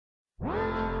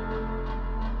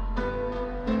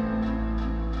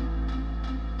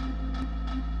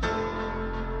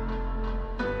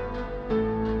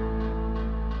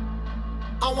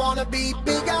I wanna be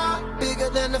bigger, bigger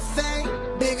than the fame,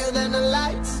 bigger than the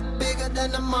lights, bigger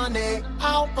than the money.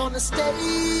 Out on the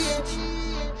stage,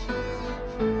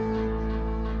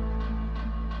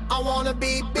 I wanna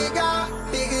be bigger,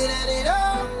 bigger than it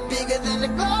all, bigger than the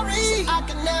glory. I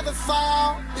can never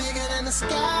fall, bigger than the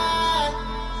sky,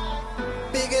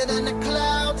 bigger than the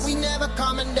clouds, we never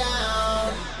coming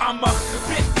down. I'm a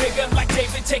bit bigger, like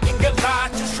David taking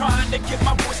Goliath, just trying to get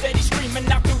my voice steady screaming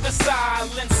out through the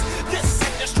silence. This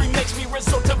industry makes me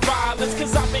resort to violence,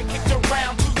 cause I've been kicked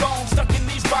around too long, stuck in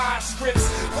these vice scripts.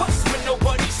 Plus when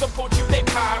nobody supports you, they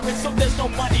pirates, so there's no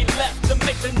money left to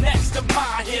make the next of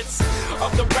my hits.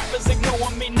 Other rappers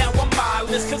ignoring me, now I'm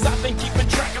mindless, cause I've been keeping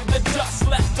track of the dust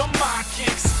left on my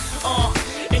kicks.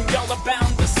 And y'all are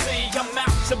bound to see I'm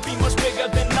out to be much bigger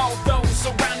than all those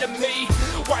surrounding me.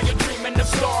 While you're dreaming of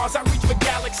stars, I reach for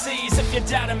galaxies. If you're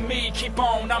doubting me, keep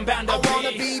on, I'm bound to be. I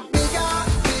wanna be bigger,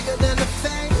 bigger than the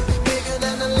fame, bigger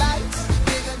than the lights,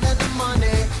 bigger than the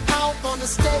money. Out on the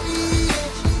stage,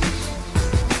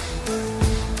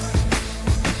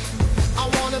 I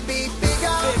wanna be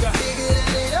bigger, bigger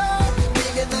than it all,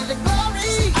 bigger than the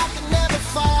glory. I can never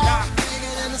fall,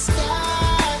 bigger than the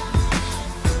sky,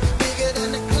 bigger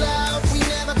than the clouds, we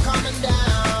never coming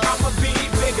down. I'ma be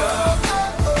bigger.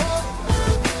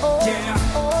 Yeah.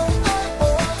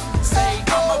 Say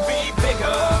I'ma be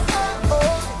bigger.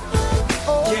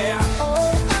 Yeah.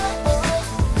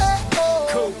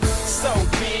 Cool. So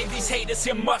big, these haters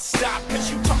here must stop, cause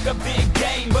you talk a big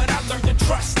game, but I learned to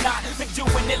trust not. Been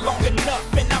doing it long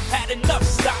enough, and I've had enough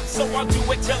stops, so I'll do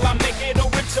it till I make it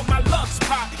or until my lungs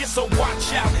pop. Yeah, so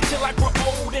watch out, till I grow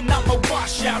old and I'ma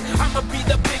wash out. I'ma be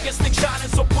the biggest thing shining,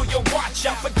 so pull your watch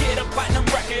out. Forget a platinum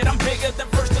record, I'm bigger than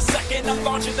first to second. I'm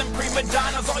larger than prima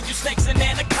donnas, all you snakes and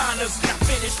anacondas. Not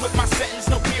finished with my sentence,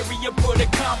 no period, put a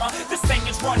comma. This thing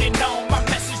is running on, my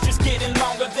message just getting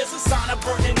longer. There's a sign of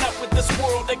burning up with this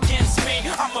world against me.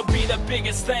 I'ma be the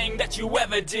biggest thing that you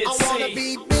ever did see. I wanna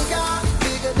be bigger,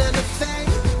 bigger than the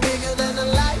fame, bigger than the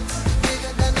lights,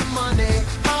 bigger than the money.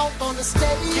 Out on the stage,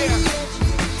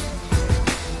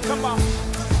 Come on.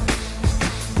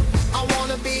 I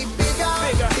wanna be bigger,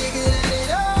 bigger than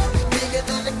it all, bigger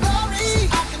than the glory.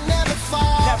 I can never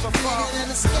fall, bigger than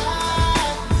the sky,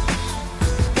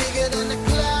 bigger than the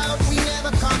clouds, we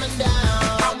never coming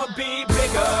down. I'ma be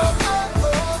bigger.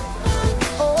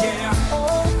 Yeah.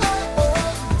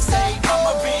 Say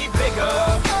I'ma be bigger.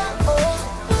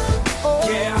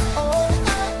 Yeah.